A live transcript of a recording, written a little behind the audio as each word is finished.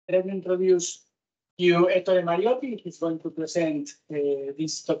let me introduce you Ettore Mariotti. He's going to present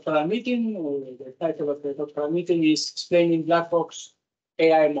this doctoral meeting. The title of the doctoral meeting is Explaining Black Box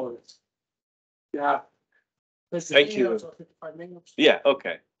AI Models. Yeah. Thank you. 55 minutes. Yeah,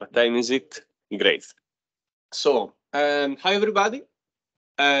 okay. What time is it? Great. So, hi everybody.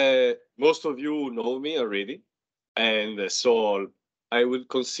 Most of you know me already, and so I will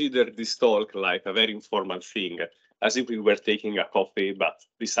consider this talk like a very informal thing, as if we were taking a coffee, but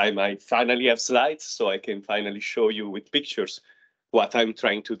this time I finally have slides, so I can finally show you with pictures what I'm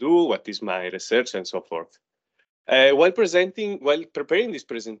trying to do, what is my research, and so forth. While preparing this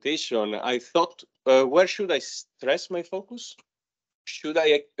presentation, I thought, where should I stress my focus? Should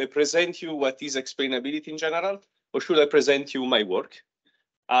I present you what is explainability in general, or should I present you my work?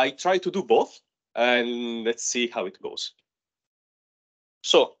 I try to do both, and let's see how it goes.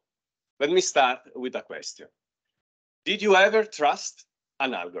 So, let me start with a question. Did you ever trust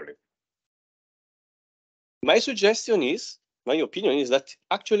an algorithm? My opinion is that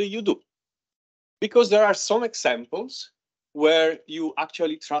actually you do. Because there are some examples where you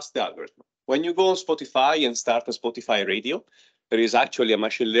actually trust the algorithm. When you go on Spotify and start a Spotify radio, there is actually a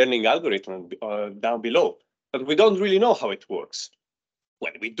machine learning algorithm down below, but we don't really know how it works.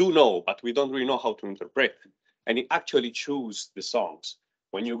 Well, we do know, but we don't really know how to interpret. And it actually chooses the songs.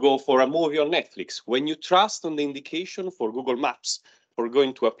 When you go for a movie on Netflix, when you trust on the indication for Google Maps, for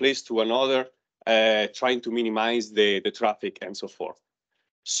going to a place to another, trying to minimize the traffic and so forth.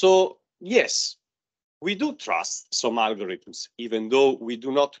 So yes, we do trust some algorithms, even though we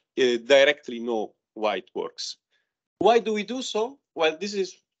do not directly know why it works. Why do we do so? Well, this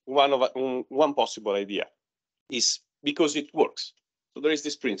is one possible idea, is because it works. So there is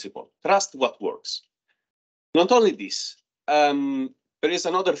this principle, trust what works. Not only this, there is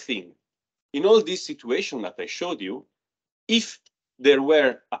another thing. In all this situation that I showed you, if there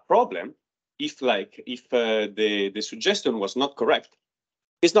were a problem, if the suggestion was not correct,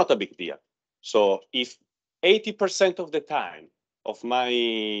 it's not a big deal. So if 80% of the time of my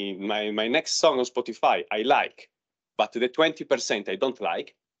next song on Spotify I like, but the 20% I don't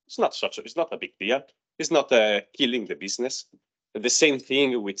like, it's not a big deal. It's not killing the business. The same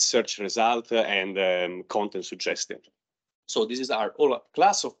thing with search result and content suggestion. So this is all a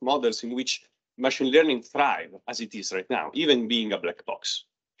class of models in which machine learning thrive as it is right now, even being a black box.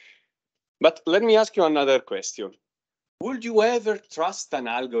 But let me ask you another question. Would you ever trust an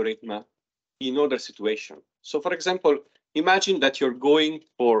algorithm in other situation? So for example, imagine that you're going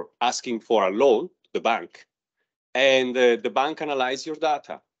for asking for a loan to the bank, and the bank analyze your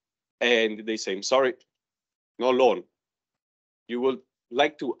data, and they say, I'm sorry, no loan. You would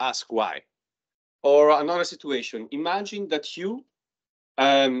like to ask why. Or another situation, imagine that you,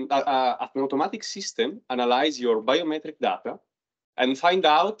 an automatic system, analyze your biometric data and find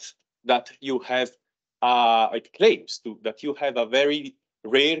out that you have, it claims that you have a very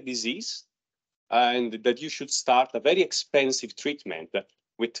rare disease and that you should start a very expensive treatment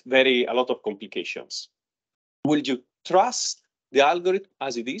with a lot of complications. Would you trust the algorithm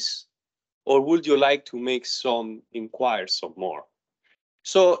as it is, or would you like to inquire some more?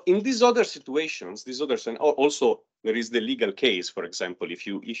 So in these other situations, also there is the legal case, for example, if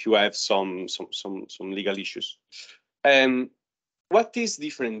you have some legal issues. What is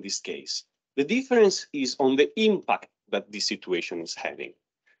different in this case? The difference is on the impact that this situation is having.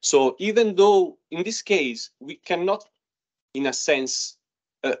 So even though in this case we cannot, in a sense,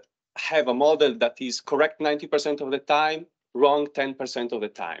 have a model that is correct 90% of the time, wrong 10% of the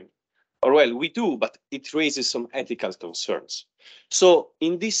time. Or well, we do, but it raises some ethical concerns. So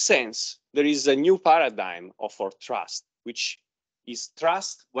in this sense, there is a new paradigm of our trust, which is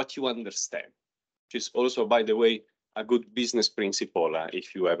trust what you understand, which is also, by the way, a good business principle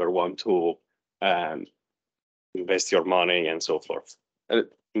if you ever want to invest your money and so forth.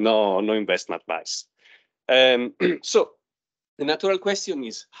 No investment advice. So the natural question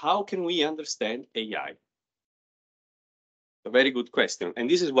is, how can we understand AI? A very good question. And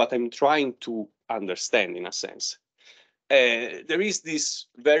this is what I'm trying to understand in a sense. There is this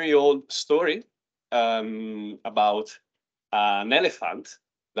very old story about an elephant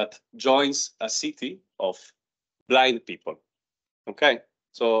that joins a city of blind people. Okay,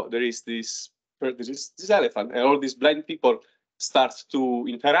 so there is this elephant, and all these blind people start to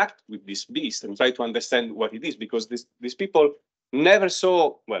interact with this beast and try to understand what it is, because these people never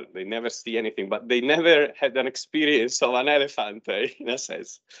saw, well, they never see anything, but they never had an experience of an elephant in a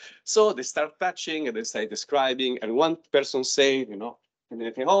sense. So they start touching and they start describing, and one person saying, and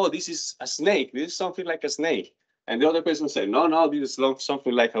they think, oh, this is a snake. This is something like a snake. And the other person said, no, this is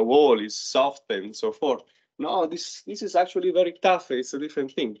something like a wall. It's soft and so forth. no, this is actually very tough. It's a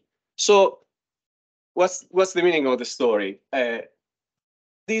different thing. So what's the meaning of the story?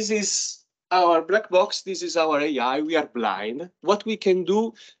 This is our black box. This is our AI. We are blind. What we can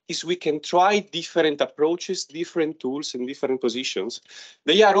do is we can try different approaches, different tools, and different positions.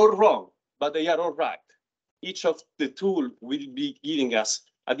 They are all wrong, but they are all right. Each of the tool will be giving us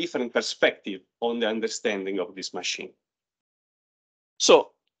a different perspective on the understanding of this machine.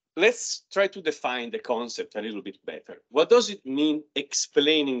 So let's try to define the concept a little bit better. What does it mean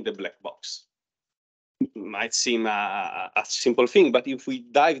explaining the black box? It might seem a simple thing, but if we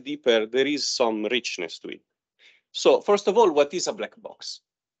dive deeper, there is some richness to it. So first of all, what is a black box?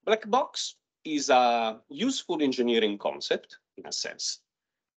 Black box is a useful engineering concept, in a sense,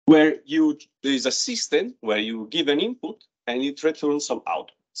 where there is a system where you give an input and it returns some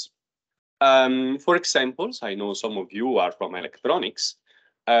outputs. For examples, I know some of you are from electronics.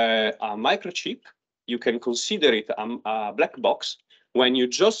 A microchip, you can consider it a black box when you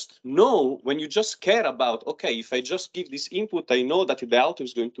just care about, okay, if I just give this input, I know that the output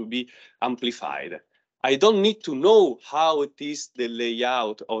is going to be amplified. I don't need to know how it is the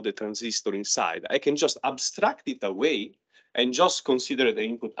layout of the transistor inside. I can just abstract it away and just consider the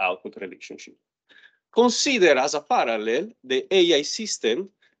input-output relationship. Consider as a parallel the AI system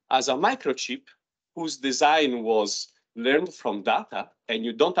as a microchip whose design was learned from data, and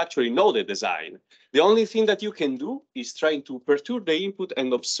you don't actually know the design. The only thing that you can do is trying to perturb the input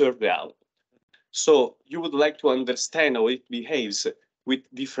and observe the output. So you would like to understand how it behaves with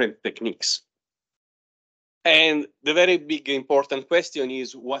different techniques. And the very big important question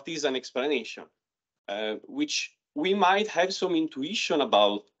is, what is an explanation? Which we might have some intuition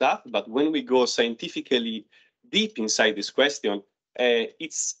about that, but when we go scientifically deep inside this question,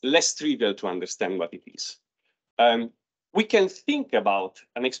 it's less trivial to understand what it is. We can think about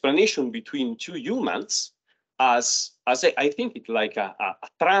an explanation between two humans as I think it like a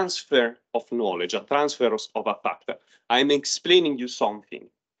transfer of knowledge, a transfer of a fact. I'm explaining you something.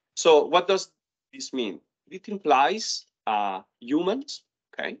 So what does this mean? It implies humans,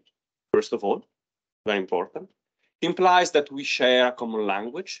 okay, first of all, very important. It implies that we share a common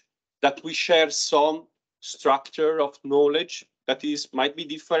language, that we share some structure of knowledge that might be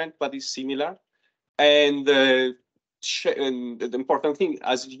different, but is similar. And the important thing,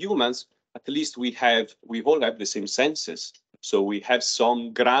 as humans, at least we all have the same senses. So we have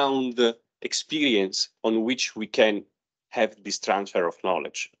some ground experience on which we can have this transfer of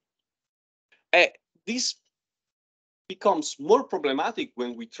knowledge. This becomes more problematic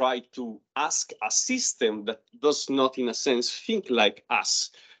when we try to ask a system that does not, in a sense, think like us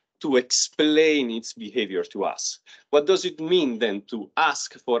to explain its behavior to us. What does it mean then to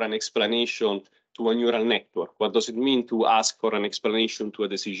ask for an explanation to a neural network? What does it mean to ask for an explanation to a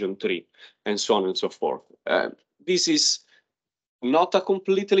decision tree, and so on and so forth? This is not a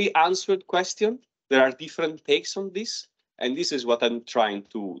completely answered question. There are different takes on this, and this is what I'm trying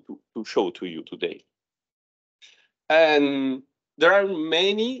to show to you today. And there are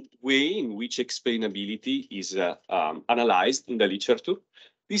many ways in which explainability is analyzed in the literature.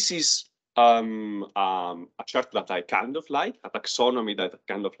 This is a chart that I kind of like, a taxonomy that I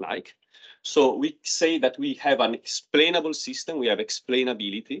kind of like. So we say that we have an explainable system, we have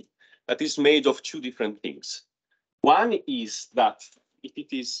explainability that is made of two different things. One is that if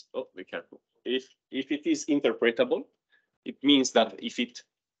it is, be careful, if it is interpretable, it means that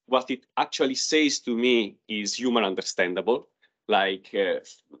what it actually says to me is human understandable. Like,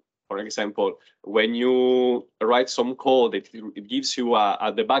 for example, when you write some code, it gives you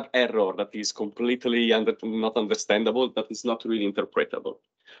a debug error that is completely not understandable, that is not really interpretable.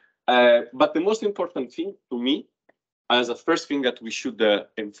 But the most important thing to me, as a first thing that we should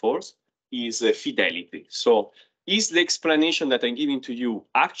enforce, is fidelity. So is the explanation that I'm giving to you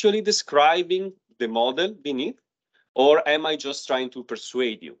actually describing the model beneath? Or am I just trying to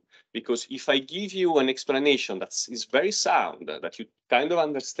persuade you? Because if I give you an explanation that is very sound, that you kind of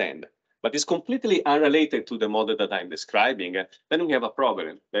understand, but is completely unrelated to the model that I'm describing, then we have a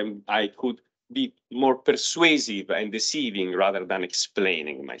problem. Then I could be more persuasive and deceiving rather than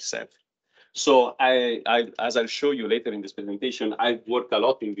explaining myself. So as I'll show you later in this presentation, I've worked a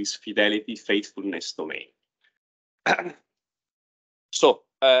lot in this fidelity, faithfulness domain. So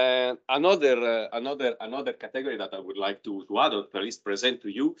another category that I would like to add, or at least present to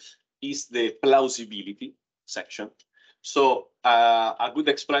you, is the plausibility section. So a good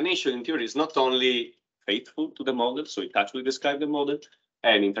explanation in theory is not only faithful to the model, so it actually describes the model,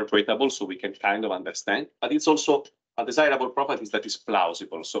 and interpretable, so we can kind of understand, but it's also a desirable property that is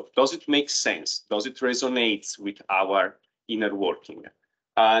plausible. So does it make sense? Does it resonate with our inner working?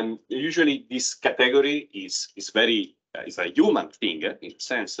 And usually this category is is a human thing in a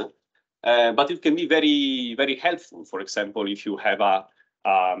sense, but it can be very helpful. For example, if you have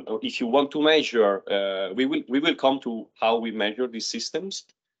if you want to measure, we will come to how we measure these systems.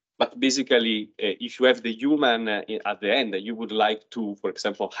 But basically, if you have the human at the end, you would like to, for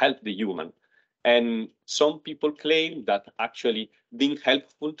example, help the human. And some people claim that actually being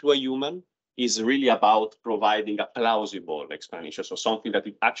helpful to a human is really about providing a plausible explanation, so something that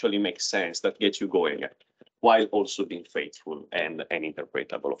it actually makes sense, that gets you going, while also being faithful and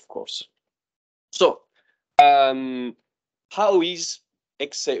interpretable, of course. So, how is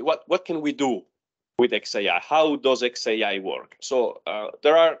XAI? What can we do with XAI? How does XAI work? So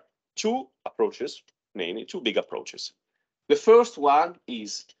there are two approaches, mainly two big approaches. The first one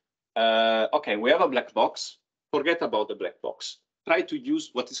is, okay, we have a black box. Forget about the black box. Try to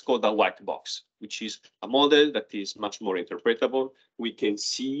use what is called a white box, which is a model that is much more interpretable. We can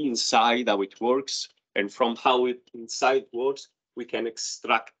see inside how it works, and from how it inside works, we can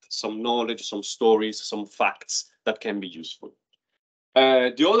extract some knowledge, some stories, some facts that can be useful.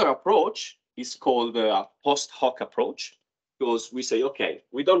 The other approach is called a post hoc approach, because we say, okay,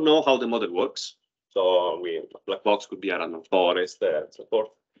 we don't know how the model works. So black box could be a random forest and so forth.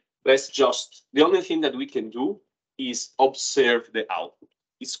 Let's just, the only thing that we can do is observe the output.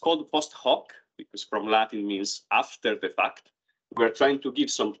 It's called post hoc because from Latin means after the fact. We're trying to give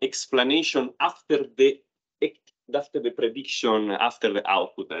some explanation after the prediction, after the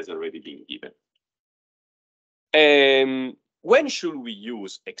output has already been given. When should we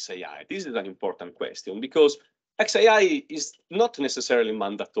use XAI? This is an important question because XAI is not necessarily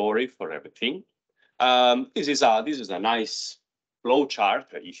mandatory for everything. This is a nice flow chart,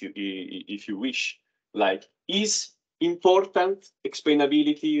 if you wish. Like, is important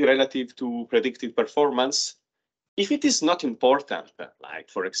explainability relative to predicted performance? If it is not important, like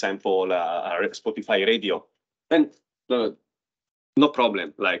for example, Spotify radio, then no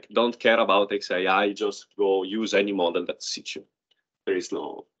problem. Like, don't care about XAI. Just go use any model that suits you. There is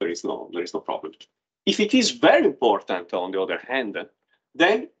no problem. If it is very important, on the other hand,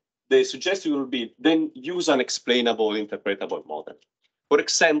 then the suggestion will be then use an explainable, interpretable model. For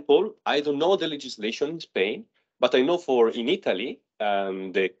example, I don't know the legislation in Spain, but I know in Italy,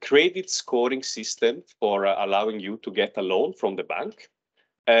 the credit scoring system for allowing you to get a loan from the bank,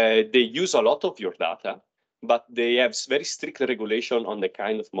 they use a lot of your data, but they have very strict regulation on the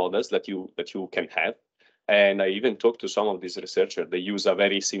kind of models that you can have. And I even talked to some of these researchers. They use a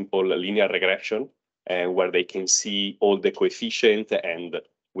very simple linear regression where they can see all the coefficient and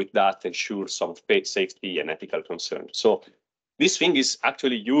with that ensure some safety and ethical concern. So this thing is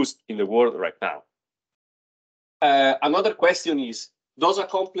actually used in the world right now. Another question is, does a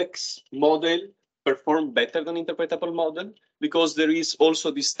complex model perform better than interpretable model? Because there is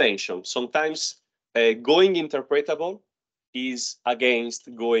also this tension. Sometimes going interpretable is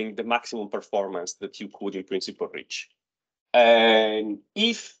against going the maximum performance that you could in principle reach. And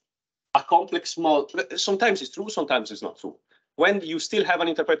if a complex model, sometimes it's true, sometimes it's not true. When you still have an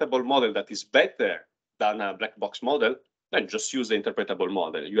interpretable model that is better than a black box model, then just use the interpretable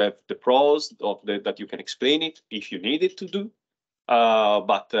model. You have the pros of that you can explain it if you need it to do.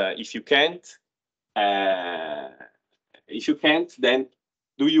 But if you can't, then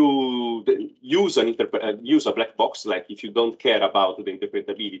do you use a black box? Like if you don't care about the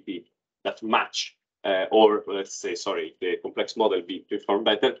interpretability that match, or let's say, sorry, the complex model be perform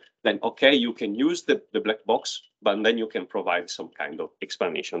better, then okay, you can use the black box, but then you can provide some kind of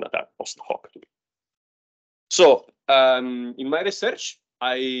explanation that are post hoc. So in my research,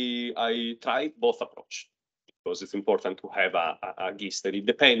 I tried both approaches because it's important to have a gist. It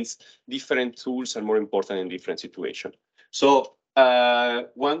depends. Different tools are more important in different situations. So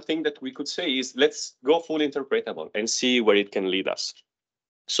one thing that we could say is let's go full interpretable and see where it can lead us.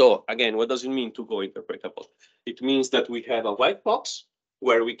 So again, what does it mean to go interpretable? It means that we have a white box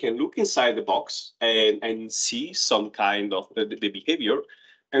where we can look inside the box and see some kind of the behavior,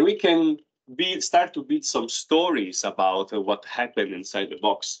 and we can start to build some stories about what happened inside the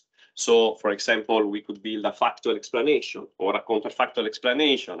box. So, for example, we could build a factual explanation or a counterfactual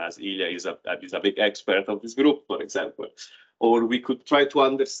explanation, as Ilya is a big expert of this group, for example. Or we could try to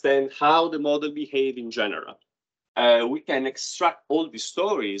understand how the model behaves in general. We can extract all these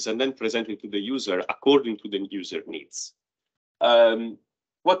stories and then present it to the user according to the user needs.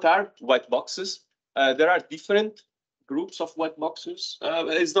 What are white boxes? There are different groups of white boxes.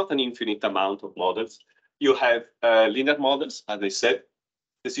 It's not an infinite amount of models. You have linear models, as I said,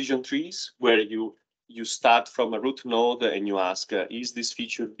 decision trees, where you you start from a root node and you ask, is this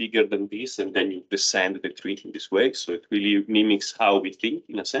feature bigger than this? And then you descend the tree in this way. So it really mimics how we think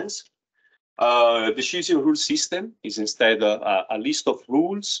in a sense. The CiTIUS rule system is instead a list of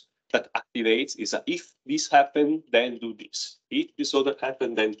rules that activates is if this happened, then do this. If this other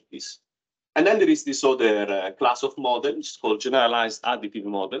happened, then do this. And then there is this other class of models called generalized additive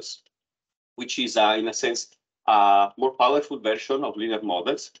models, which is in a sense a more powerful version of linear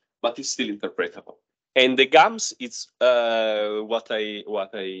models, but it's still interpretable. And the GAMS, it's what I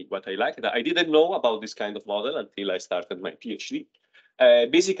like. I didn't know about this kind of model until I started my PhD.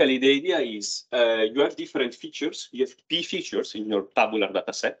 Basically, the idea is you have different features. You have P features in your tabular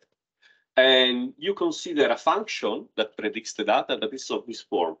data set, and you consider a function that predicts the data that is of this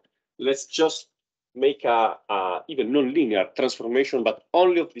form. Let's just make a even nonlinear transformation, but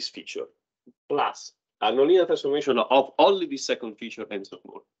only of this feature, plus a nonlinear transformation of only the second feature, and so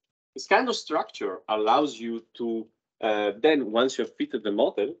forth. This kind of structure allows you to then, once you have fitted the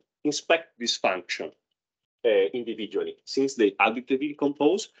model, inspect this function individually. Since they additively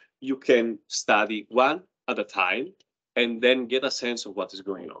compose, you can study one at a time and then get a sense of what is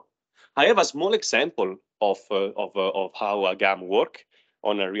going on. I have a small example of how a GAM works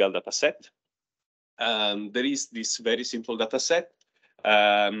on a real data set. There is this very simple data set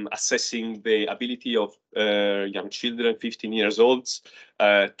assessing the ability of young children, 15 years old,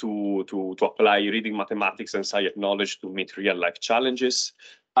 to apply reading, mathematics, and science knowledge to meet real-life challenges.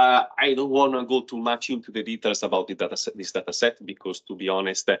 I don't want to go too much into the details about this data set because, to be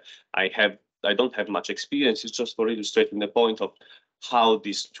honest, I don't have much experience. It's just for illustrating the point of how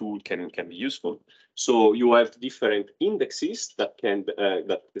this tool can be useful. So you have different indexes that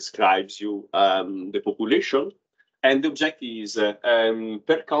that describes you the population, and the objective is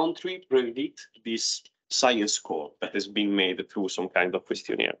per country predict this science score that has been made through some kind of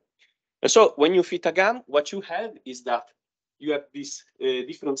questionnaire. And so when you fit a GAM, what you have is that you have these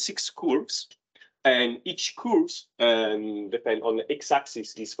different 6 curves, and each curve depend on the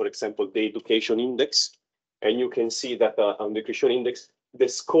x-axis is, for example, the education index, and you can see that on the education index, the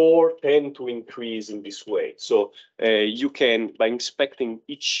score tend to increase in this way. So you can, by inspecting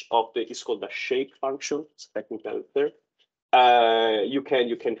each of the, it's called a shape function, it's technical term, you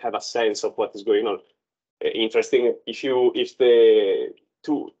can have a sense of what is going on. Interesting, if you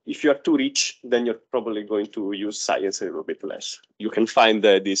are too rich, then you're probably going to use science a little bit less. You can find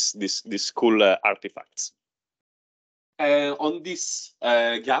these cool artifacts. On this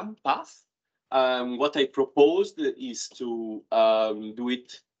GAM path, what I proposed is to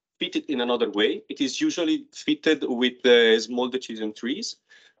fit it in another way. It is usually fitted with small decision trees.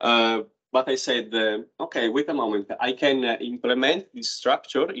 But I said, okay, wait a moment. I can implement this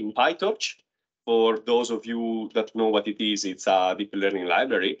structure in PyTorch. For those of you that know what it is, it's a deep learning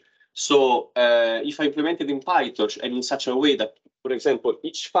library. So if I implement it in PyTorch and in such a way that, for example,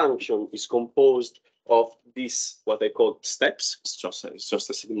 each function is composed of these, what I call steps, it's just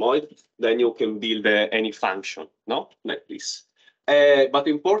a sigmoid, then you can build any function, no? Like this. But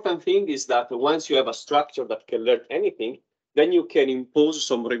the important thing is that once you have a structure that can learn anything, then you can impose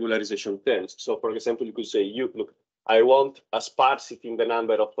some regularization terms. So, for example, you could say, look, I want a sparsity in the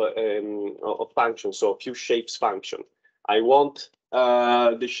number of functions, so few shapes function. I want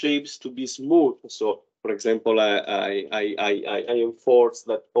the shapes to be smooth. So, for example, I enforce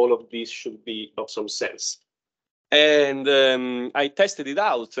that all of these should be of some sense. And I tested it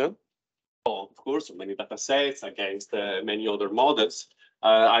out. Of course, many data sets against many other models.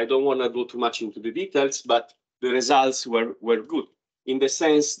 I don't want to go too much into the details, but the results were good in the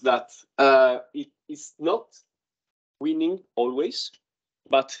sense that it is not winning always,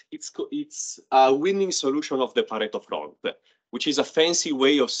 but it's a winning solution of the Pareto front, which is a fancy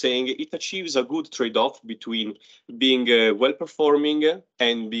way of saying it achieves a good trade-off between being well-performing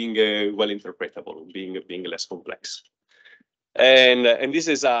and being well-interpretable, being less complex. And this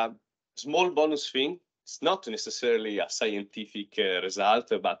is a small bonus thing. It's not necessarily a scientific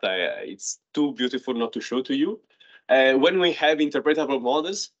result, but it's too beautiful not to show to you. When we have interpretable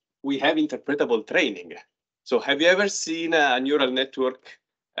models, we have interpretable training. So have you ever seen a neural network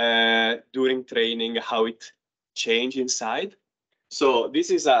during training, how it changes inside? So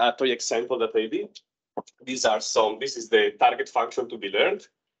this is a toy example that I did. This is the target function to be learned,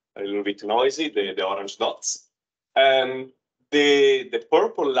 a little bit noisy, the orange dots. The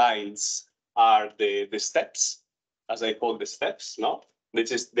purple lines are the steps, as I call the steps, no?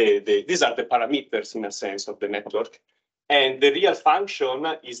 These are the parameters in a sense of the network. And the real function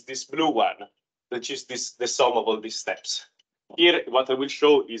is this blue one, which is the sum of all these steps. Here, what I will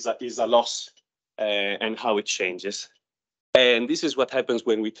show is a loss and how it changes. And this is what happens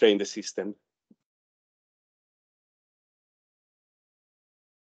when we train the system.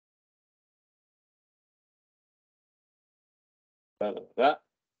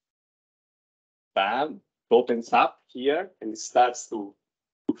 Bam, it opens up here and it starts to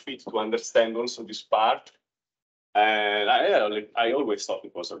fit to understand also this part. And I always thought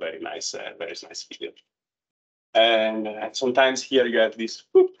it was a very nice video. And sometimes here you have this,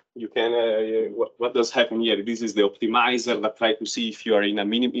 you can, what does happen here? This is the optimizer that tries to see if you are in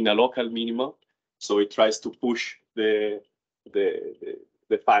a local minimum. So it tries to push the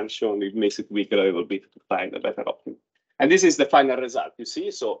function, it makes it weaker a little bit to find a better optimum. And this is the final result, you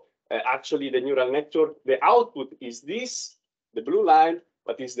see? So actually the neural network, the output is this, the blue line,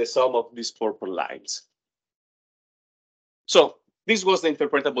 but it's the sum of these purple lines. So this was the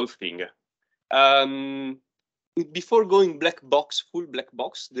interpretable thing. Before going full black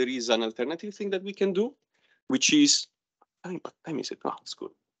box, there is an alternative thing that we can do, which is, what time is it? Oh, it's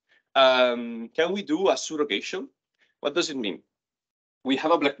good. Can we do a surrogation? What does it mean? We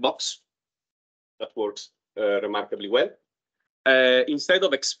have a black box that works remarkably well. Instead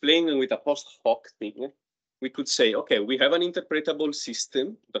of explaining with a post hoc thing, we could say, okay, we have an interpretable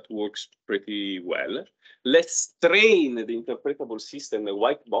system that works pretty well. Let's train the interpretable system, the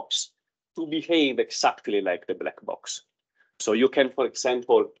white box, to behave exactly like the black box. So you can, for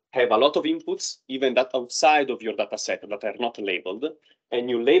example, have a lot of inputs, even that outside of your data set that are not labeled, and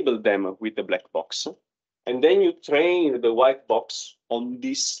you label them with the black box. And then you train the white box on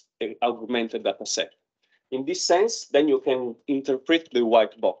this augmented data set. In this sense, then you can interpret the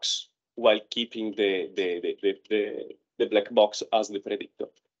white box while keeping the black box as the predictor.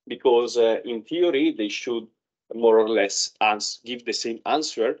 Because in theory, they should more or less give the same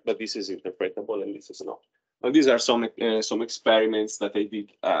answer, but this is interpretable and this is not. And these are some experiments that I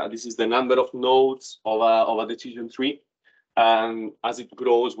did. This is the number of nodes of a decision tree. And as it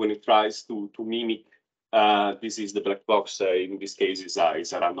grows, when it tries to mimic, this is the black box. In this case, is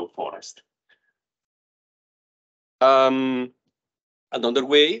a random forest. Another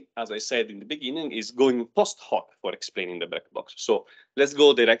way, as I said in the beginning, is going post hoc for explaining the black box. So let's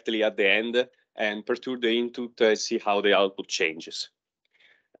go directly at the end and perturb the input and see how the output changes.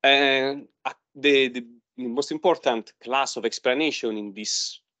 And the most important class of explanation in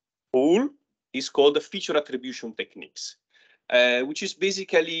this pool is called the feature attribution techniques, which is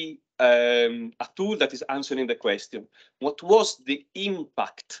basically a tool that is answering the question, what was the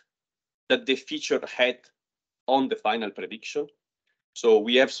impact that the feature had on the final prediction? So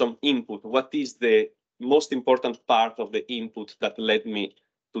we have some input. What is the most important part of the input that led me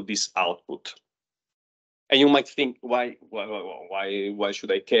to this output? And you might think, why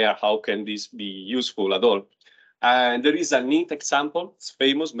should I care? How can this be useful at all? And there is a neat example. It's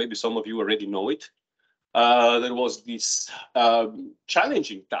famous. Maybe some of you already know it. There was this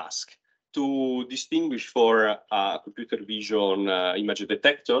challenging task to distinguish for a computer vision image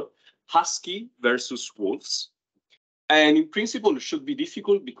detector, husky versus wolves. And in principle, it should be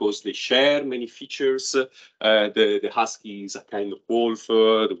difficult because they share many features. The husky is a kind of wolf.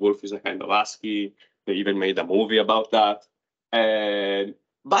 The wolf is a kind of husky. They even made a movie about that.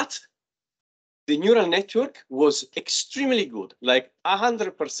 But the neural network was extremely good, like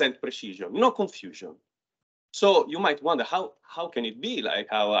 100% precision, no confusion. So you might wonder, how can it be? Like,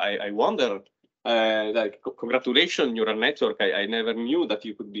 how I wonder, like, congratulations, neural network. I never knew that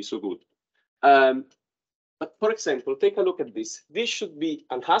you could be so good. But for example, take a look at this. This should be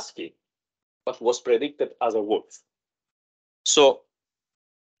an husky, but was predicted as a wolf. So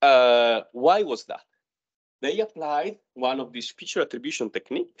why was that? They applied one of these feature attribution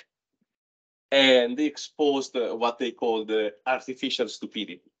technique, and they exposed what they call the artificial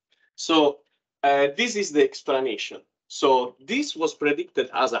stupidity. So this is the explanation. So this was predicted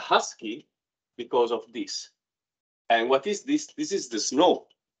as a husky because of this. And what is this? This is the snow.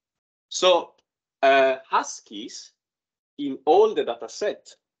 So huskies in all the data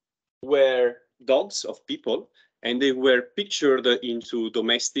set were dogs of people, and they were pictured into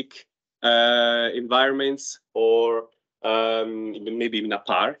domestic environments or maybe in a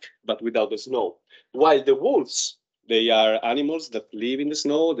park, but without the snow. While the wolves, they are animals that live in the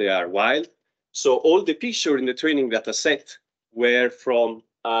snow, they are wild. So all the pictures in the training data set were from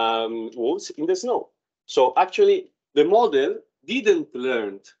wolves in the snow. So actually, the model didn't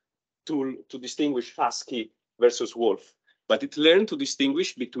learn to distinguish husky versus wolf, but it learned to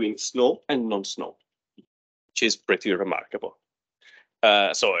distinguish between snow and non-snow, which is pretty remarkable.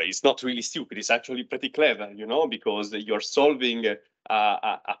 So it's not really stupid. It's actually pretty clever, you know, because you're solving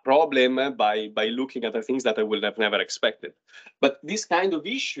a problem by looking at the things that I would have never expected. But these kind of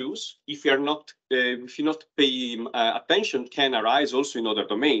issues, if you're not paying attention, can arise also in other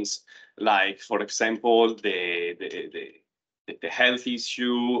domains. Like, for example, the the health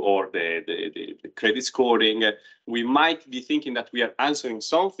issue or the credit scoring, we might be thinking that we are answering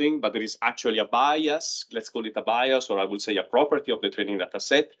something, but there is actually a bias, let's call it a bias, or I would say a property of the training data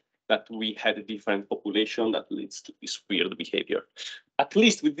set, that we had a different population that leads to this weird behavior. At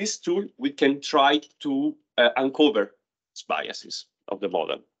least with this tool, we can try to uncover these biases of the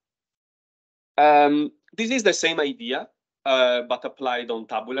model. This is the same idea, but applied on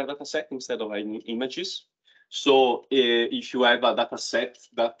tabular data set instead of images. So if you have a data set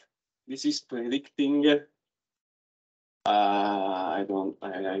that this is predicting,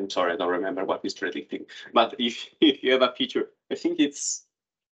 I'm sorry, I don't remember what is predicting. But if you have a feature, I think it's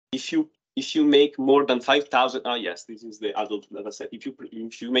if you make more than 5,000. Oh yes, this is the adult data set. If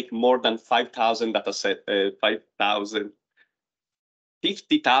you make more than 5,000 data set,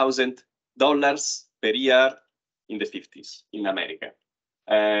 $50,000 per year in the 50s in America.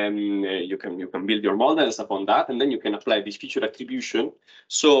 You can build your models upon that, and then you can apply this feature attribution.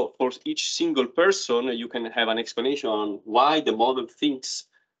 So for each single person, you can have an explanation on why the model thinks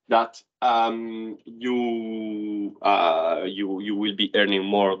that you will be earning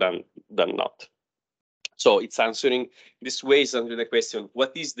more than not. So it's answering this way, is answering the question: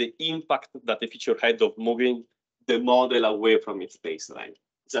 what is the impact that the feature had of moving the model away from its baseline?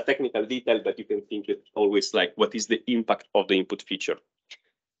 It's a technical detail, but you can think it always like, what is the impact of the input feature?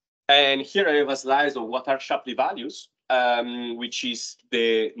 And here I have a slide of what are Shapley values, which is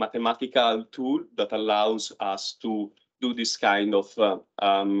the mathematical tool that allows us to do this kind of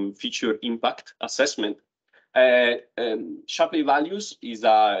feature impact assessment. Shapley values is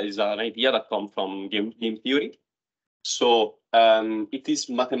an idea that comes from game theory. So it is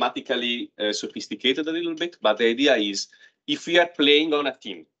mathematically sophisticated a little bit, but the idea is, if we are playing on a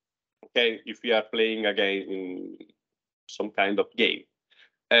team, okay, if we are playing again in some kind of game,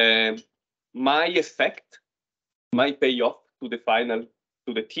 my effect, my payoff to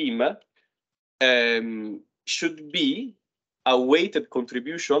the team should be a weighted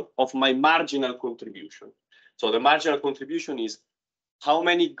contribution of my marginal contribution. So the marginal contribution is how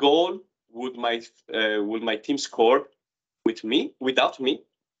many goals would my team score without me,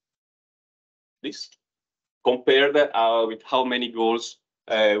 this, compared with how many goals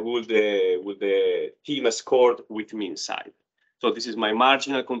would the team have scored with me inside. So this is my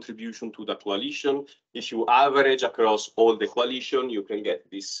marginal contribution to the coalition. If you average across all the coalition, you can get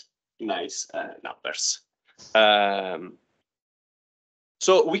these nice numbers.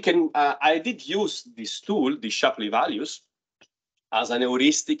 So we can, I did use this tool, the Shapley values, as an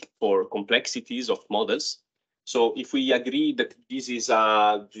heuristic for complexities of models. So if we agree that this is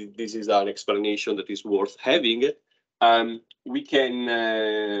an explanation that is worth having, we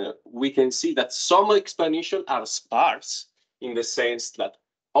can see that some explanations are sparse, in the sense that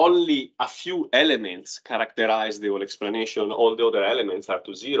only a few elements characterize the whole explanation. All the other elements are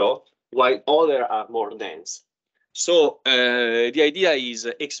to zero, while others are more dense. So the idea is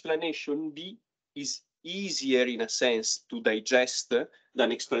explanation B is easier in a sense to digest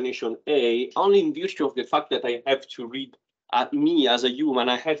than explanation A, only in virtue of the fact that I have to read, me as a human,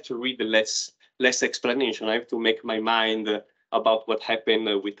 I have to read less explanation. I have to make my mind about what happened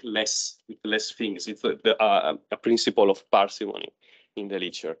with less things. It's a principle of parsimony in the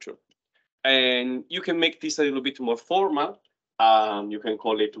literature. And you can make this a little bit more formal. You can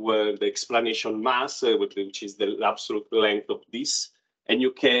call it the explanation mass, which is the absolute length of this. And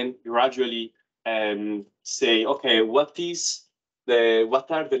you can gradually say, okay, what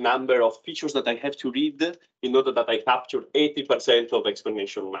are the number of features that I have to read in order that I capture 80% of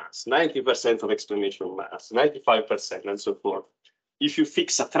explanation mass, 90% of explanation mass, 95%, and so forth. If you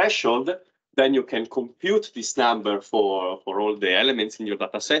fix a threshold, then you can compute this number for all the elements in your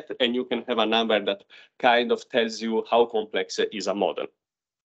data set, and you can have a number that kind of tells you how complex is a model.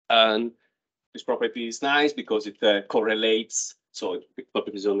 And this property is nice because it correlates. So the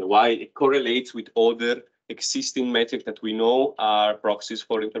property is on the Y. It correlates with other existing metrics that we know are proxies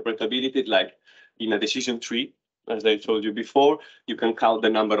for interpretability, like in a decision tree, as I told you before, you can count the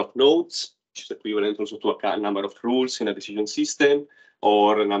number of nodes, which is equivalent also to a number of rules in a decision system,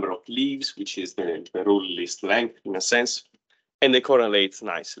 or a number of leaves, which is the rule list length in a sense, and they correlate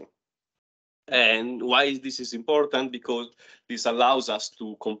nicely. And why this is important? Because this allows us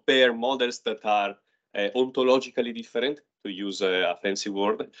to compare models that are ontologically different, to use a fancy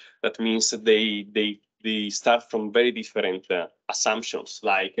word. That means that they start from very different assumptions,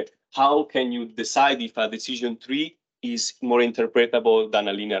 like how can you decide if a decision tree is more interpretable than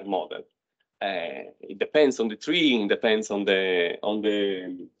a linear model? It depends on the tree, it depends on the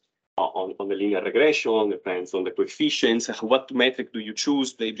linear regression, depends on the coefficients. What metric do you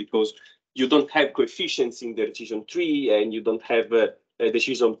choose? Because you don't have coefficients in the decision tree, and you don't have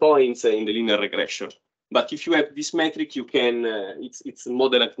decision points in the linear regression. But if you have this metric, you can, it's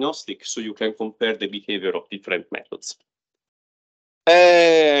model agnostic, so you can compare the behavior of different methods.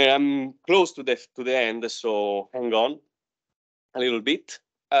 I'm close to the end, so hang on a little bit.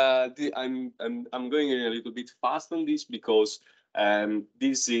 I'm going a little bit fast on this because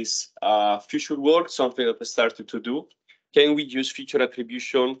this is future work, something that I started to do. Can we use feature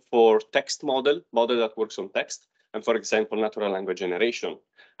attribution for text model that works on text, and for example, natural language generation?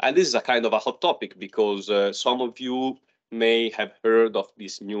 And this is a kind of a hot topic because some of you may have heard of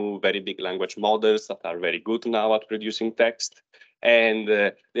these new very big language models that are very good now at producing text, and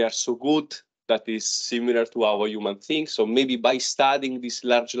they are so good that is similar to how a human thinks. So maybe by studying this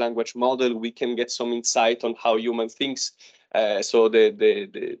large language model, we can get some insight on how human thinks. So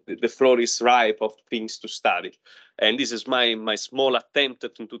the floor is ripe of things to study. And this is my small attempt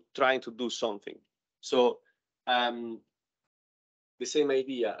to trying to do something. So the same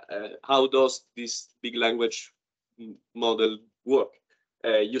idea, how does this big language model work?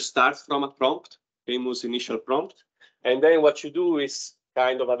 You start from a prompt, famous initial prompt, and then what you do is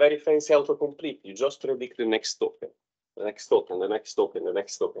kind of a very fancy autocomplete. You just predict the next token, the next token, the next token, the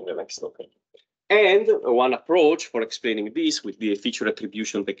next token, the next token. And one approach for explaining this with the feature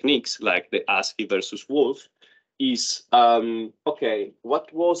attribution techniques like the ASCII versus Wolf is, okay,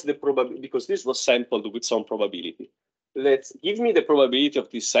 what was the probability? Because this was sampled with some probability. Let's give me the probability of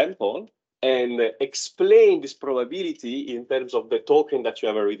this sample and explain this probability in terms of the token that you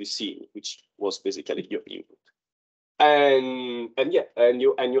have already seen, which was basically your input. And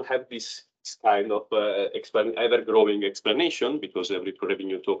you have this kind of ever-growing explanation because every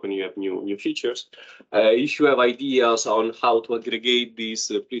revenue token you have new features. If you have ideas on how to aggregate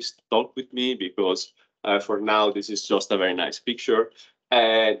this, please talk with me because for now this is just a very nice picture.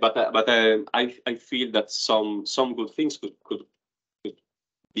 But I feel that some good things could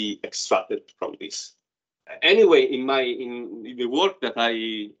be extracted from this. Anyway, in the work that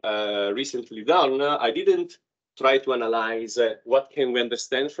I recently done, I didn't try to analyze what can we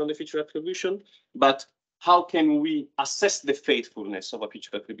understand from the feature attribution, but how can we assess the faithfulness of a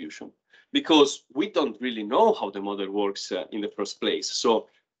feature attribution? Because we don't really know how the model works in the first place. So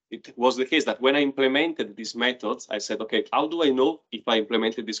it was the case that when I implemented these methods, I said, okay, how do I know if I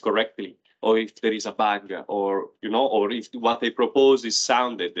implemented this correctly, or if there is a bug, or or if what I propose is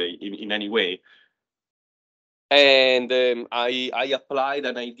sounded in any way? And I applied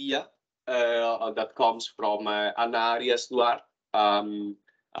an idea that comes from Anna Arias-Duarte,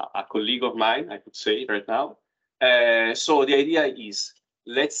 a colleague of mine, I could say right now. So the idea is,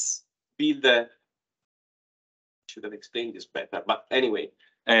 let's build should have explained this better, but anyway,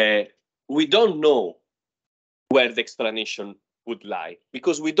 we don't know where the explanation would lie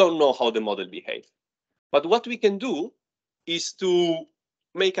because we don't know how the model behaves. But what we can do is to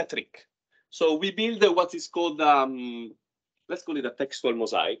make a trick. So we build what is called, let's call it a textual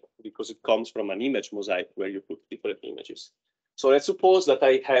mosaic because it comes from an image mosaic where you put different images. So let's suppose that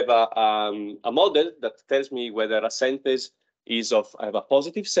I have a model that tells me whether a sentence is have a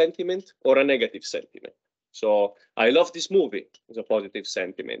positive sentiment or a negative sentiment. So I love this movie is a positive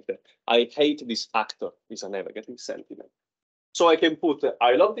sentiment. I hate this actor is a negative sentiment. So I can put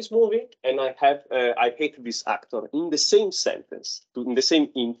I love this movie and I have I hate this actor in the same sentence, in the same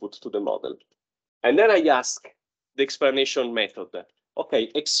input to the model. And then I ask the explanation method,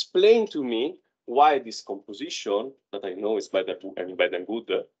 okay, explain to me why this composition that I know is better and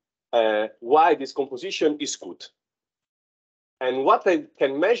good, why this composition is good. And what I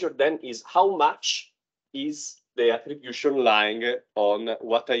can measure then is how much is the attribution lying on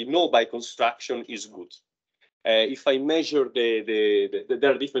what I know by construction is good. If I measure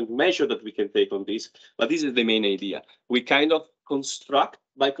there are different measures that we can take on this, but this is the main idea. We kind of construct,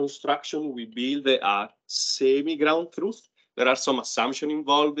 by construction, we build a semi-ground truth. There are some assumptions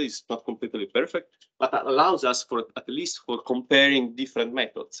involved. It's not completely perfect, but that allows us at least for comparing different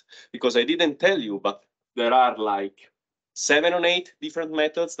methods. Because I didn't tell you, but there are like 7 or 8 different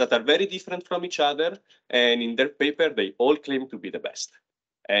methods that are very different from each other. And in their paper, they all claim to be the best.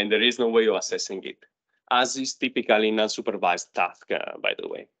 And there is no way of assessing it, as is typical in unsupervised task, by the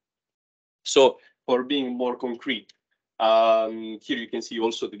way. So for being more concrete, here you can see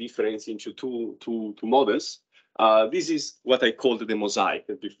also the difference into two models. This is what I called the mosaic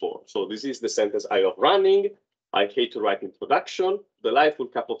before. So this is the sentence I love running, I hate to write introduction, delightful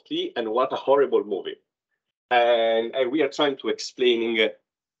cup of tea, and what a horrible movie. And we are trying to explaining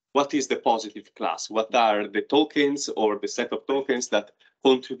what is the positive class, what are the tokens or the set of tokens that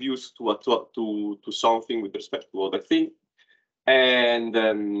contributes to something with respect to other thing. And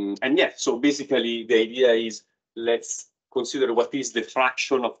yeah, so basically the idea is let's consider what is the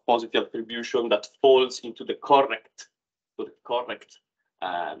fraction of positive attribution that falls into the correct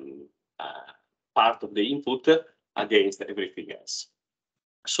part of the input against everything else.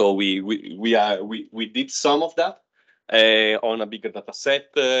 So we did some of that on a bigger data set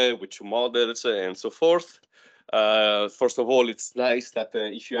with 2 models and so forth. First of all, it's nice that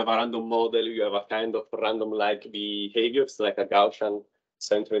if you have a random model, you have a kind of random-like behaviors, like a Gaussian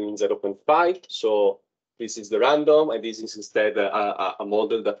centering in 0.5. So this is the random, and this is instead a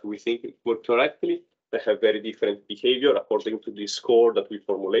model that we think worked correctly. They have very different behavior according to the score that we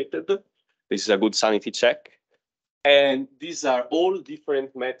formulated. This is a good sanity check. And these are all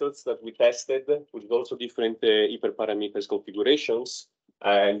different methods that we tested with also different hyperparameters configurations.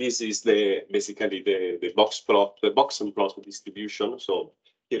 And this is basically the box plot, the Boxen plot distribution. So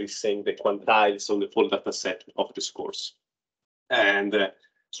here is saying the quantiles on the full data set of the scores. And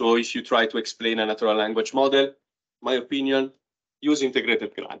so if you try to explain a natural language model, my opinion, use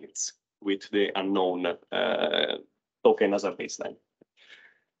integrated gradients with the unknown token as a baseline.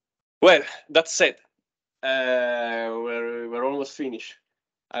 Well, that said, we're almost finished.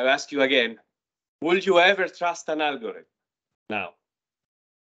 I'll ask you again, would you ever trust an algorithm now?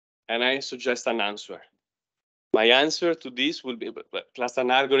 And I suggest an answer. My answer to this will be trust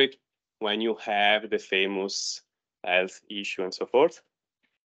an algorithm when you have the famous health issue and so forth,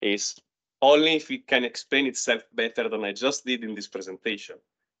 is only if it can explain itself better than I just did in this presentation.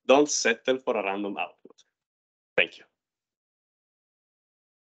 Don't settle for a random output. Thank you.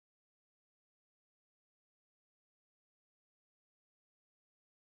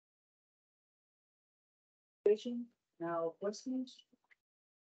 Now, questions?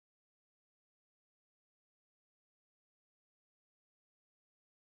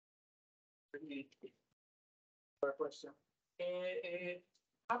 Question.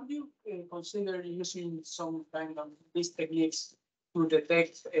 Have you considered using some kind of these techniques to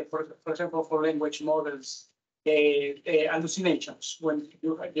detect, for example, for language models, hallucinations when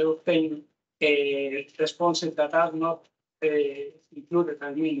you obtain responses that are not included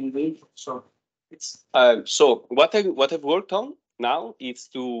in the input? So it's so what I've worked on now is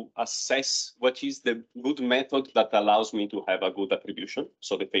to assess what is the good method that allows me to have a good attribution,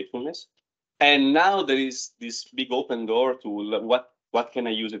 so the faithfulness. And now there is this big open door to what can I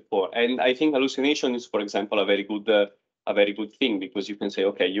use it for? And I think hallucination is, for example, a very good thing, because you can say,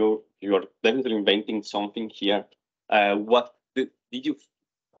 okay, you're definitely inventing something here. What did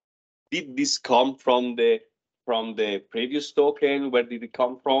this come from the previous token? Where did it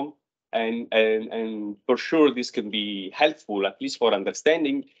come from? And for sure, this can be helpful, at least for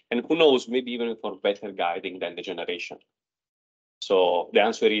understanding, and who knows, maybe even for better guiding than the generation. So the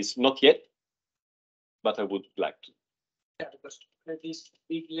answer is not yet, but I would like to. Yeah, because these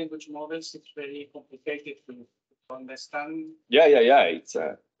big language models, it's very complicated to understand. Yeah. It's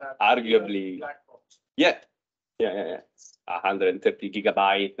arguably black box. Yeah. It's 130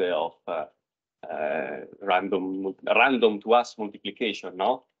 gigabyte of random to us multiplication.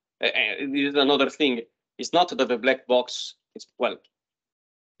 No, and this is another thing. It's not that the black box is, well,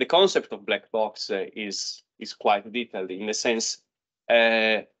 the concept of black box is quite detailed in the sense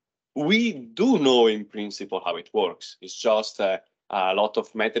we do know in principle how it works. It's just a lot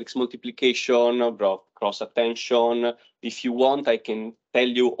of matrix multiplication, cross attention. If you want, I can tell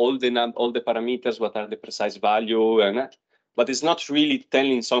you all the parameters, what are the precise value, but it's not really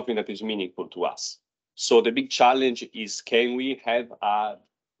telling something that is meaningful to us. So the big challenge is, can we have a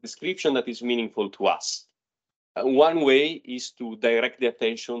description that is meaningful to us? One way is to direct the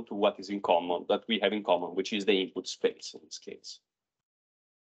attention to what is in common, that we have in common, which is the input space in this case.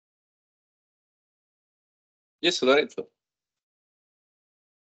 Yes, Lorenzo.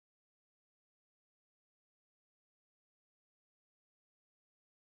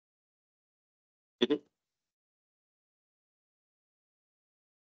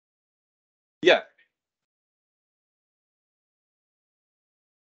 Yeah.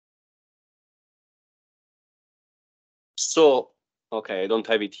 So, okay, I don't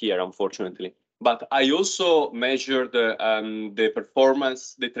have it here, unfortunately. But I also measured the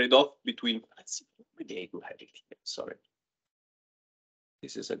performance, the trade-off between. Let's see, maybe I do have it here. Sorry.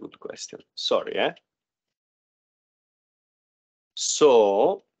 This is a good question. Sorry,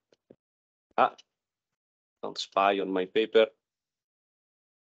 So, don't spy on my paper.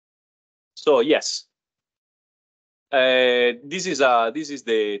 So yes, this is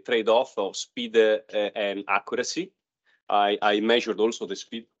the trade-off of speed and accuracy. I measured also the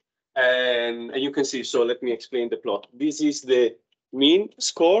speed, and you can see. So let me explain the plot. This is the mean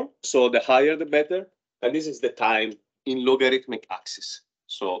score, so the higher the better, and this is the time in logarithmic axis.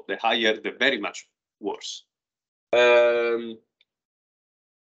 So the higher, the very much worse.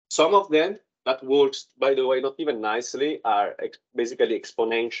 Some of them that works, by the way, not even nicely, are basically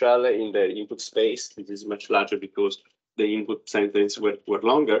exponential in the input space. This is much larger because the input sentences were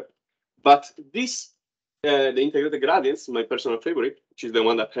longer. But this, the integrated gradients, my personal favorite, which is the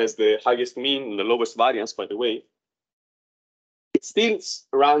one that has the highest mean and the lowest variance, by the way, it still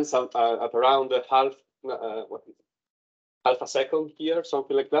runs at around half a second here,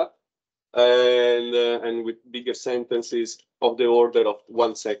 something like that. And with bigger sentences of the order of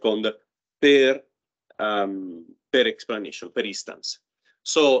 1 second per explanation, per instance.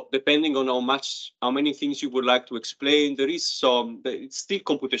 So depending on how many things you would like to explain, there is some, it's still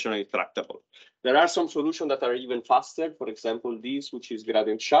computationally tractable. There are some solutions that are even faster. For example, this, which is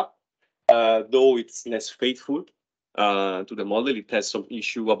gradient SHA, though it's less faithful to the model. It has some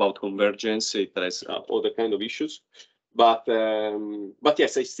issue about convergence. It has other kind of issues. But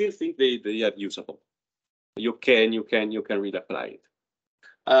yes, I still think they are usable. You can really apply it.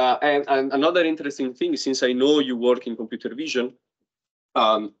 And another interesting thing, since I know you work in computer vision,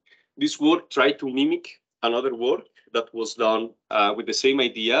 this work tried to mimic another work that was done with the same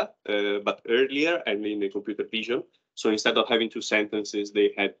idea, but earlier and in the computer vision. So instead of having 2 sentences,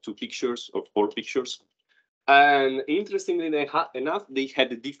 they had 2 pictures or 4 pictures. And interestingly enough, they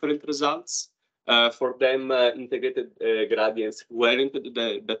had different results. For them, integrated gradients weren't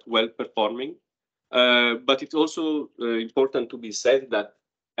that well performing. But it's also important to be said that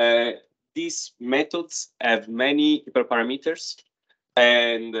these methods have many hyperparameters.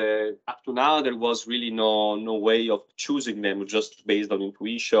 And up to now, there was really no way of choosing them just based on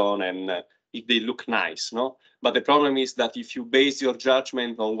intuition and if they look nice, no? But the problem is that if you base your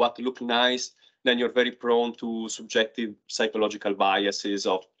judgment on what look nice, then you're very prone to subjective psychological biases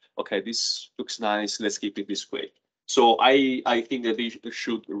of, okay, this looks nice, let's keep it this way. So I think that they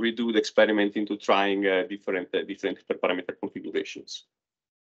should redo the experiment into trying different parameter configurations.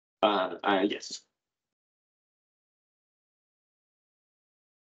 Yes.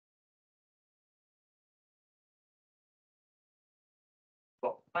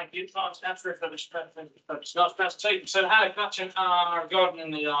 Well, thank you, Ettore, for this presentation. So, I had a question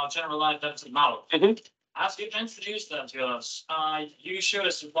regarding the generalized density model. As you introduced that to us, you showed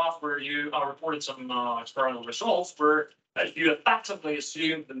us a plot where you reported some experimental results where you effectively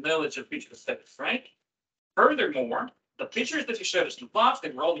assumed the knowledge of feature states, right? Furthermore, the pictures that you showed us in the plots, they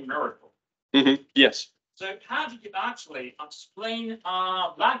were all numerical. Yes. So how did you actually explain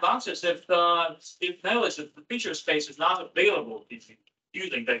black boxes if knowledge of the feature space is not available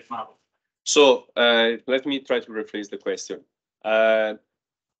using that model? So let me try to rephrase the question.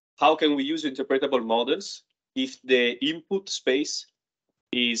 How can we use interpretable models if the input space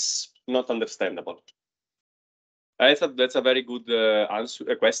is not understandable? I thought that's a very good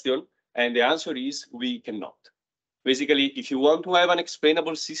question. And the answer is we cannot. Basically, if you want to have an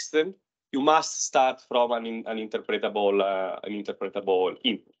explainable system, you must start from an interpretable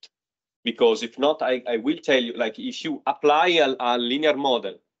input. Because if not, I will tell you, like if you apply a linear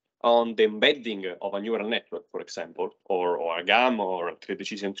model on the embedding of a neural network, for example, or a gamma or a 3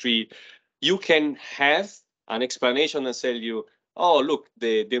 decision tree, you can have an explanation and tell you, oh, look,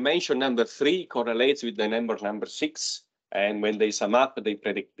 the dimension number 3 correlates with the number 6. And when they sum up, they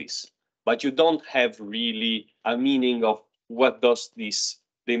predict this. But you don't have really a meaning of what does this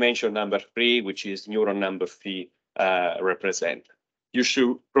dimension number 3, which is neuron number 3, represent. You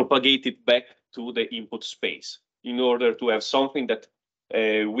should propagate it back to the input space in order to have something that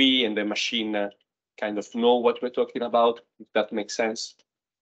we and the machine kind of know what we're talking about, if that makes sense.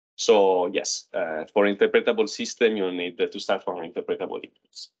 So yes, for interpretable system, you need to start from interpretable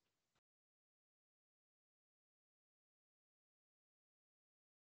inputs.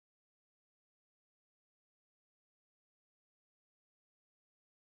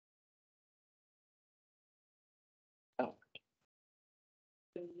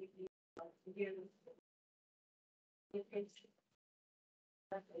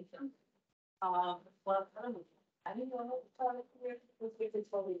 Well, I didn't know what was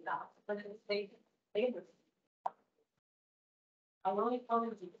totally not, but they were. I'm only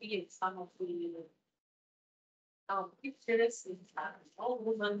calling to see some of the pictures and all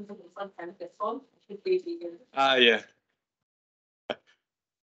women sometimes the phone should be bigger. Yeah.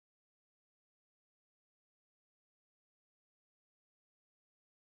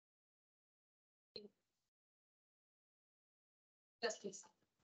 Just this.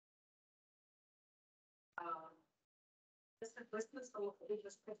 Just the business of it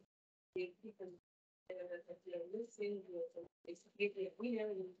just you can if you're using basically a winner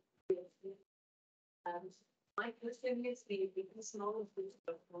and My question is the business model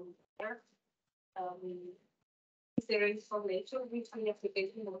from there. Is there information which the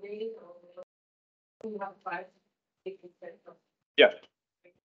application model or we have five different sets of? Yeah.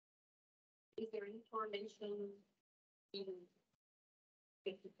 Is there information in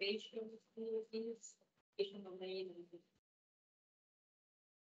education skills, education domain, and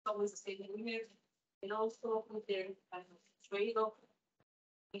always the same here, and also if there kind of trade-off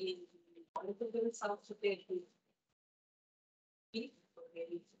in the results of the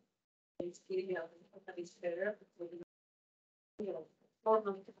it's clearly that is better for the form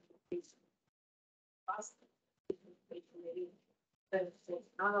fast not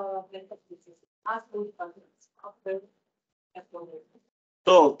all of them after.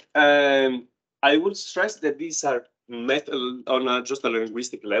 So I would stress that these are on just a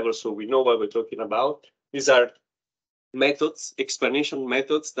linguistic level, so we know what we're talking about. These are methods, explanation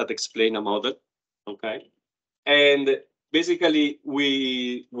methods that explain a model, okay? And basically,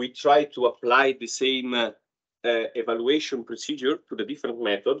 we try to apply the same evaluation procedure to the different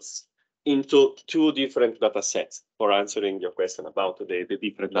methods into two different data sets for answering your question about the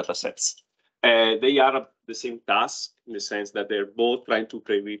different data sets. They are the same task in the sense that they're both trying to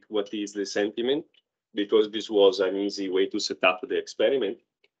predict what is the sentiment, because this was an easy way to set up the experiment.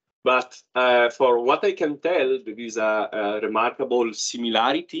 But for what I can tell, there is a remarkable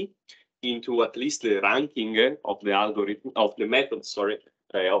similarity into at least the ranking of the algorithm, of the method, sorry,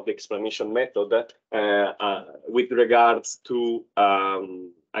 of the explanation method with regards to,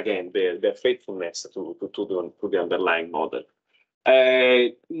 again, their faithfulness to the underlying model.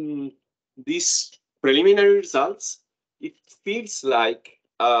 These preliminary results, it feels like,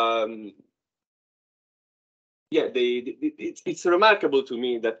 yeah, it's remarkable to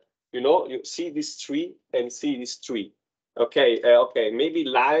me that, you see this tree and see this tree. Okay, okay, maybe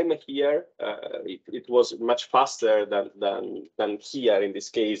Lime here, it was much faster than here in this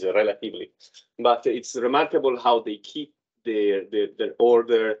case, relatively. But it's remarkable how they keep their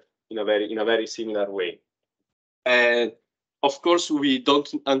order in a very similar way. And of course, we don't,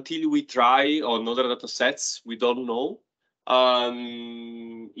 until we try on other data sets, we don't know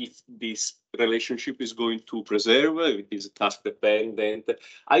if this relationship is going to preserve, if it is task dependent.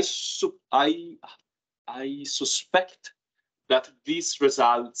 I suspect that these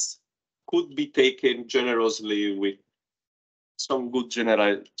results could be taken generously with some good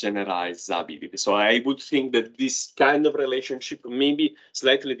generalizability. So I would think that this kind of relationship, maybe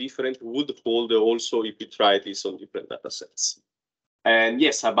slightly different, would hold also if you try this on different data sets. And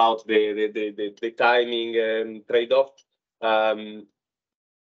yes, about the timing trade-off. Well,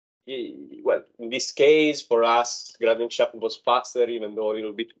 in this case, for us, gradient shuffle was faster, even though a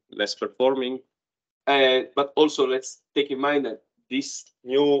little bit less performing. But also, let's take in mind that this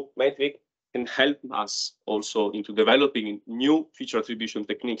new metric can help us also into developing new feature attribution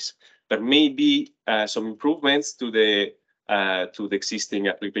techniques. There may be some improvements to the existing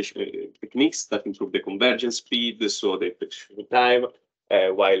application techniques that improve the convergence speed, so the prediction time,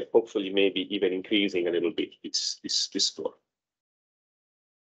 while hopefully maybe even increasing a little bit this score.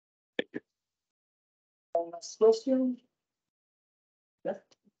 Thank you. Last question. Yeah.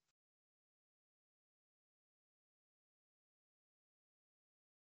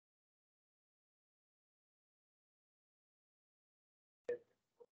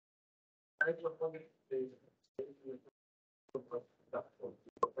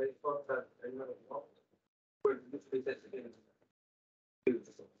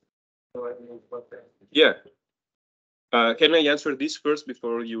 Yeah. Can I answer this first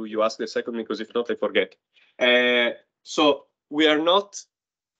before you ask the second? Because if not, I forget. So we are not.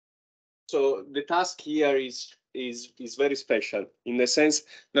 So the task here is very special in the sense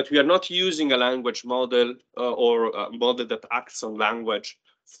that we are not using a language model or a model that acts on language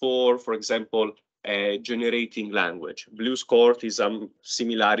for example, generating language. BlueScore is a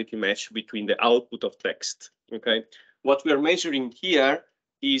similarity match between the output of text. Okay, what we are measuring here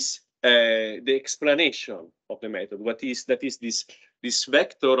is the explanation of the method. That is this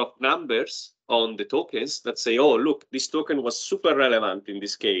vector of numbers on the tokens that say, oh, look, this token was super relevant in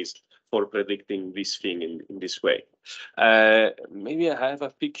this case for predicting this thing in this way. Maybe I have a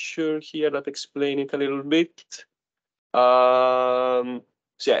picture here that explains it a little bit. So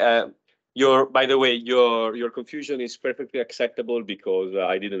yeah, by the way, your confusion is perfectly acceptable because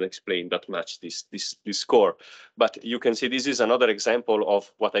I didn't explain that much this score. But you can see this is another example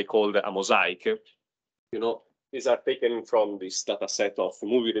of what I call a mosaic. These are taken from this data set of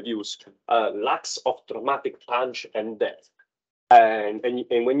movie reviews, lacks of dramatic punch and depth. And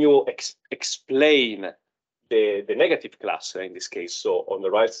when you explain the negative class in this case, so on the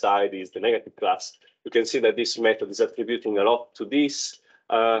right side is the negative class, You can see that this method is attributing a lot to this.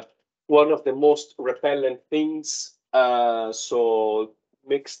 One of the most repellent things, so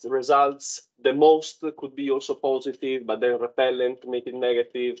mixed results. The most could be also positive, but then repellent, make it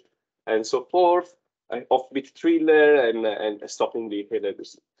negative, and so forth. Offbeat thriller and stopping the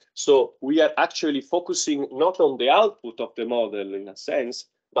headers. So we are actually focusing not on the output of the model in a sense,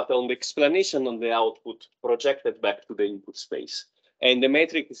 but on the explanation on the output projected back to the input space. And the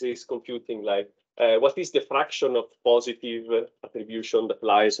matrix is computing like what is the fraction of positive attribution that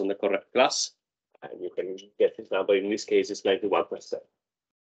lies on the correct class? And you can get this number. In this case, it's 91%.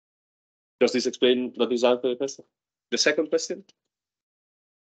 Does this explain what is answer the question? The second question?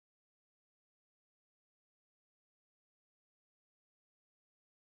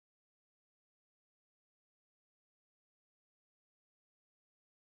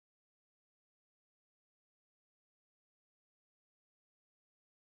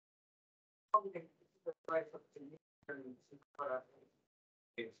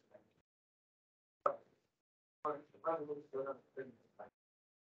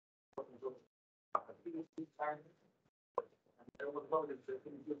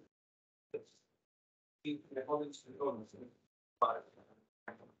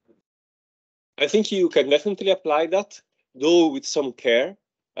 I think you can definitely apply that, though with some care.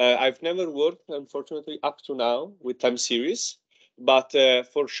 I've never worked, unfortunately, up to now with time series, but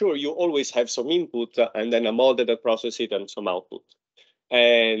for sure, you always have some input and then a model that processes it and some output.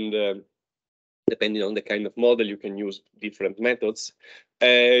 And depending on the kind of model, you can use different methods.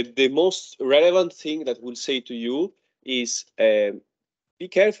 The most relevant thing that we'll say to you is be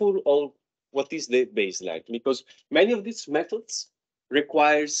careful of what is the baseline, because many of these methods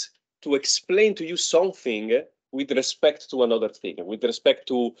requires to explain to you something with respect to another thing, with respect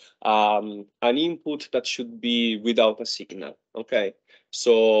to an input that should be without a signal, okay?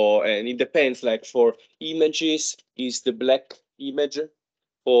 So, and it depends, like for images, is the black image.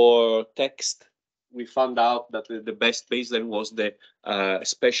 For text, we found out that the best baseline was the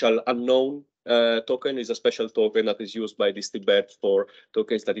special unknown token. Is a special token that is used by Distribert for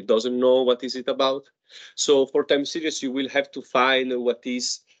tokens that it doesn't know what is it about. So for time series, you will have to find what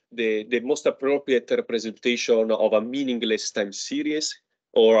is the most appropriate representation of a meaningless time series,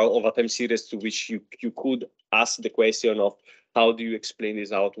 or of a time series to which you could ask the question of how do you explain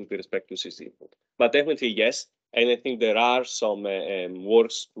this out with respect to this input. But definitely yes, and I think there are some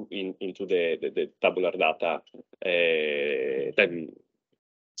works into the tabular data time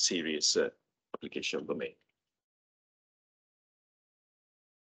series application domain.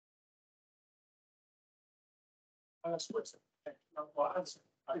 There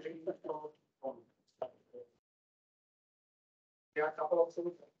are a couple of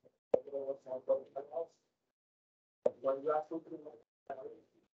solutions. When you are thinking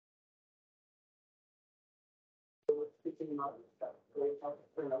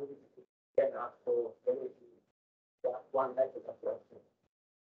one method of question.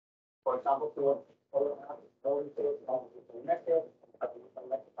 For example,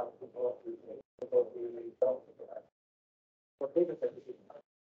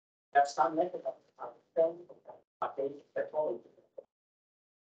 that's some method of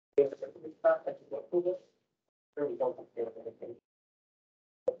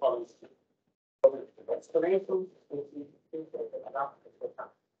explanation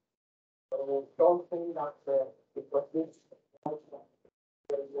so don't think that it was this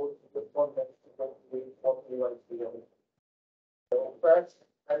so first,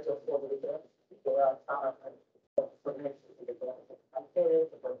 I just want to there are some explanations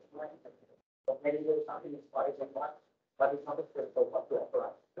but maybe there's something inspiring that, but it's not a critical what to apply.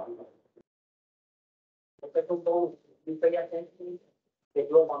 The second goal is you pay attention, they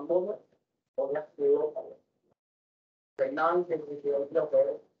grow one moment, or less zero. The nine is the idea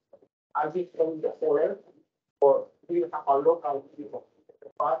where I'll be telling the foreign or we have a local people, the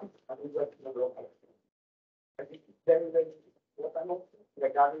party, and we work in the local. I think it's very, very important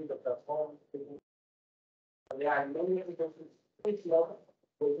regarding the performance. There are many evidences which know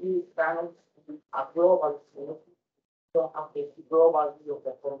these panels are global, don't have a global view of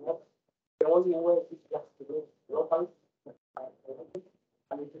the performance. The only way is just to do local and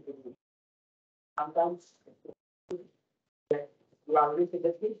sometimes you are reaching the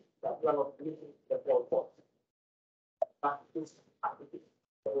pitch, but you are not reaching the whole force. But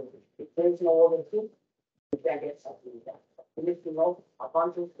if there is no other thing, you can get something done. You need to know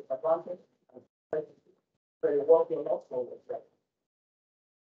advantage, disadvantage, and very working lots of the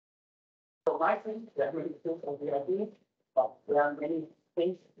So my thing, there are many things that we are doing, but there are many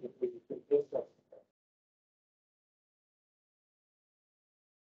things that we do.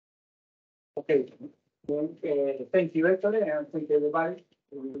 Okay. Thank you, Ettore, and thank you, everybody,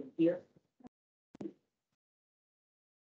 for being here.